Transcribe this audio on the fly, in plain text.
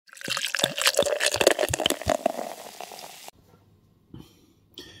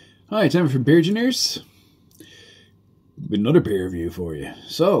Hi, it's Emma from Beer-Gineers with another beer review for you.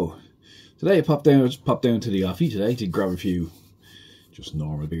 So, today I popped down to the offie today to grab a few just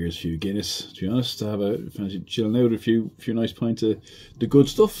normal beers, a few Guinness, to be honest, to have a fancy chilling out, a few nice pints of the good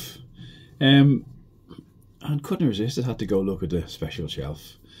stuff. And couldn't resist, I had to go look at the special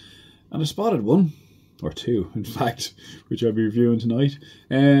shelf. And I spotted one, or two, in fact, which I'll be reviewing tonight,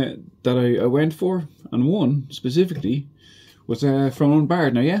 that I went for. And one, specifically, was from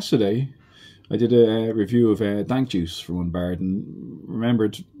Unbarred. Now, yesterday, I did a review of Dank juice from Unbarred, and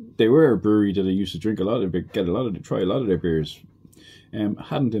remembered they were a brewery that I used to drink a lot of, try a lot of their beers.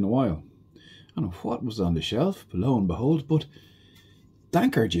 Hadn't in a while. I don't know what was on the shelf, but lo and behold, but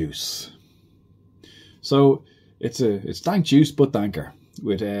Danker juice. So it's Dank juice, but Danker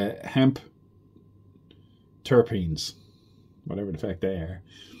with hemp terpenes, whatever the heck they are.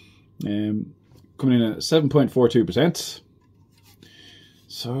 Coming in at 7.42%.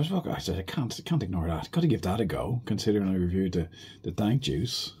 So I said I can't ignore that. Got to give that a go, considering I reviewed the Dank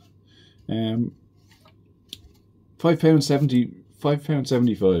juice. £5.70,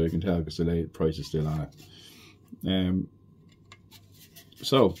 £5.75 I can tell, because the price is still on it.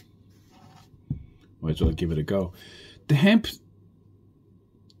 So might as well give it a go. The hemp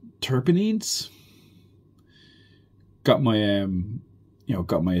terpenes got my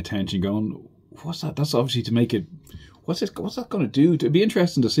got my attention going. What's that? That's obviously to make it. What's that going to do? It'd be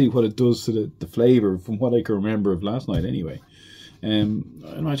interesting to see what it does to the flavour, from what I can remember of last night anyway. I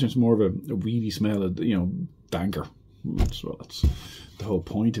imagine it's more of a weedy smell of, Danker. That's the whole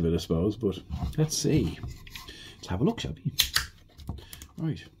point of it, I suppose. But let's see. Let's have a look, shall we?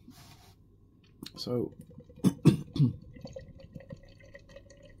 Right. So.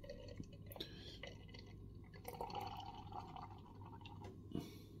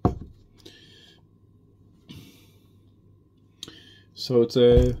 So it's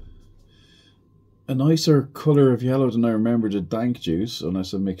a nicer colour of yellow than I remember the Dank juice,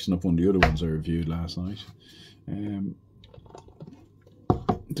 unless I'm mixing up one of the other ones I reviewed last night. It's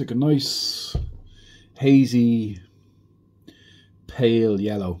like a nice hazy pale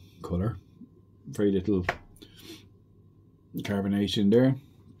yellow colour. Very little carbonation there.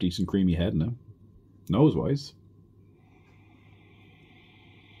 Decent creamy head now. Nose wise.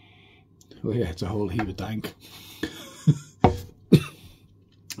 Oh yeah, it's a whole heap of Dank.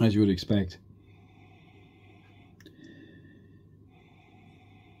 As you would expect.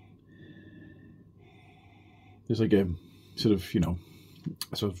 There's like a sort of,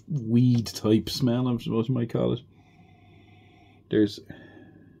 a sort of weed type smell, I suppose you might call it. There's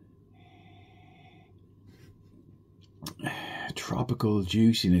tropical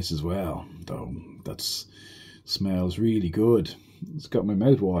juiciness as well, though. That smells really good. It's got my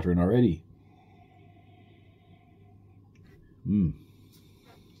mouth watering already.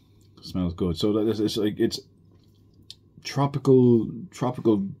 Smells good. So it's tropical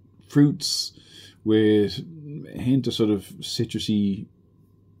fruits with a hint of sort of citrusy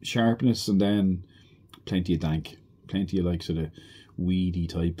sharpness, and then plenty of Dank, plenty of like sort of weedy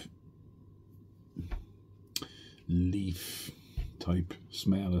type, leaf type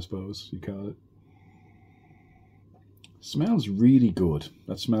smell, I suppose you call it. Smells really good.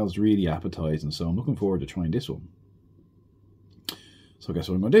 That smells really appetizing. So I'm looking forward to trying this one. So I guess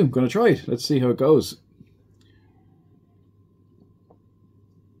what I'm going to do, I'm going to try it. Let's see how it goes.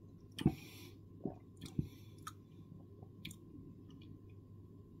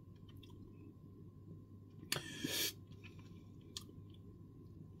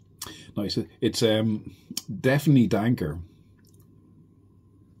 Nice. It's definitely Danker.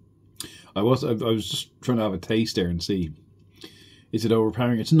 I was just trying to have a taste there and see, is it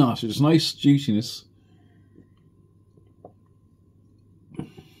overpowering? It's not. It's nice juiciness.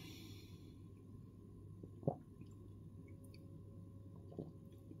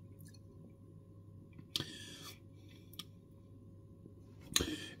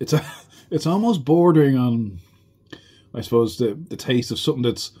 It's almost bordering on, I suppose, the taste of something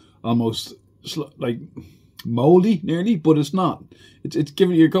that's almost like moldy, nearly, but it's not. It's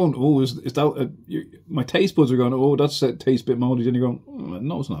giving, you're going, oh, is that my taste buds are going, oh, that tastes a bit moldy. Then you're going, oh,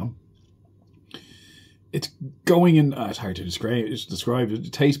 no, it's not. It's going in. It's hard to describe. The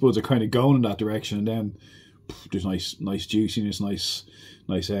taste buds are kind of going in that direction, and then there's nice juiciness, nice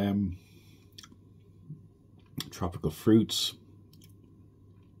tropical fruits.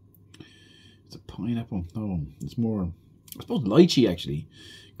 It's a pineapple. No, it's more, I suppose, lychee actually.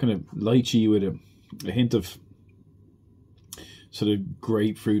 Kind of lychee with a hint of sort of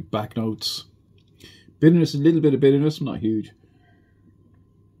grapefruit back notes. Bitterness, a little bit of bitterness, not huge.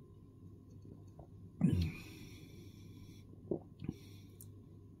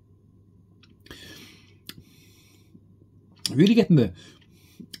 Really getting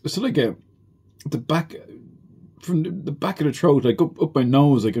it's like the back, from the back of the throat, like up my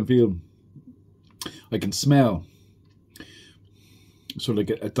nose, I can smell sort of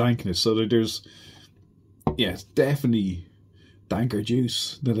like a dankness. So that there's, yeah, it's definitely Danker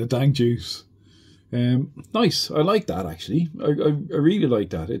juice, than a dank juice. Nice. I like that, actually. I really like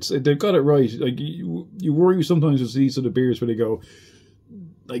that. They've got it right. Like you worry sometimes with these sort of beers where they go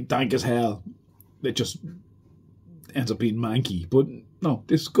like dank as hell. It just ends up being manky. But no,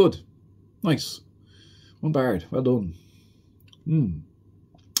 this is good. Nice. Unbarred. Well done.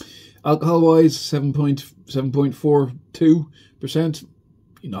 Alcohol wise, 7.42%.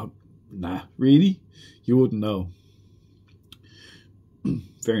 Nah, really? You wouldn't know.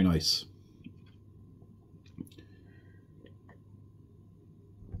 Very nice.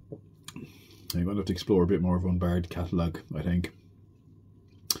 I'm going to have to explore a bit more of Unbarred catalogue, I think.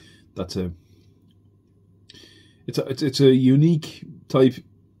 It's a unique type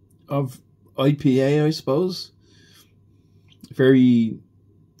of IPA, I suppose. Very,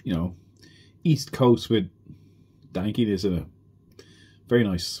 East Coast with dankiness in it. Very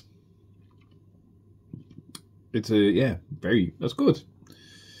nice. That's good.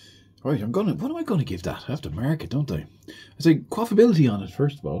 Right, what am I gonna give that? I have to mark it, don't I? I say quaffability on it,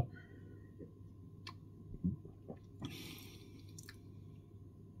 first of all.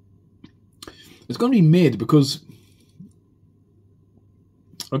 It's going to be mid because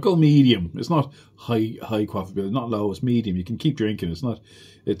I'll go medium. It's not high quaffability, not low. It's medium. You can keep drinking. It's not.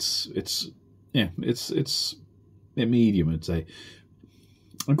 It's a medium. I'd say.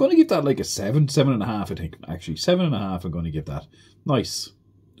 I'm going to give that like a 7.5. I think actually 7.5. I'm going to give that. Nice,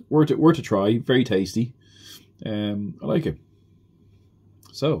 worth a try. Very tasty. I like it.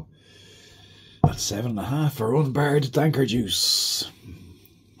 So that's 7.5 for Unbarred Danker juice.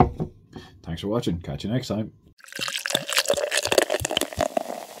 Thanks for watching. Catch you next time.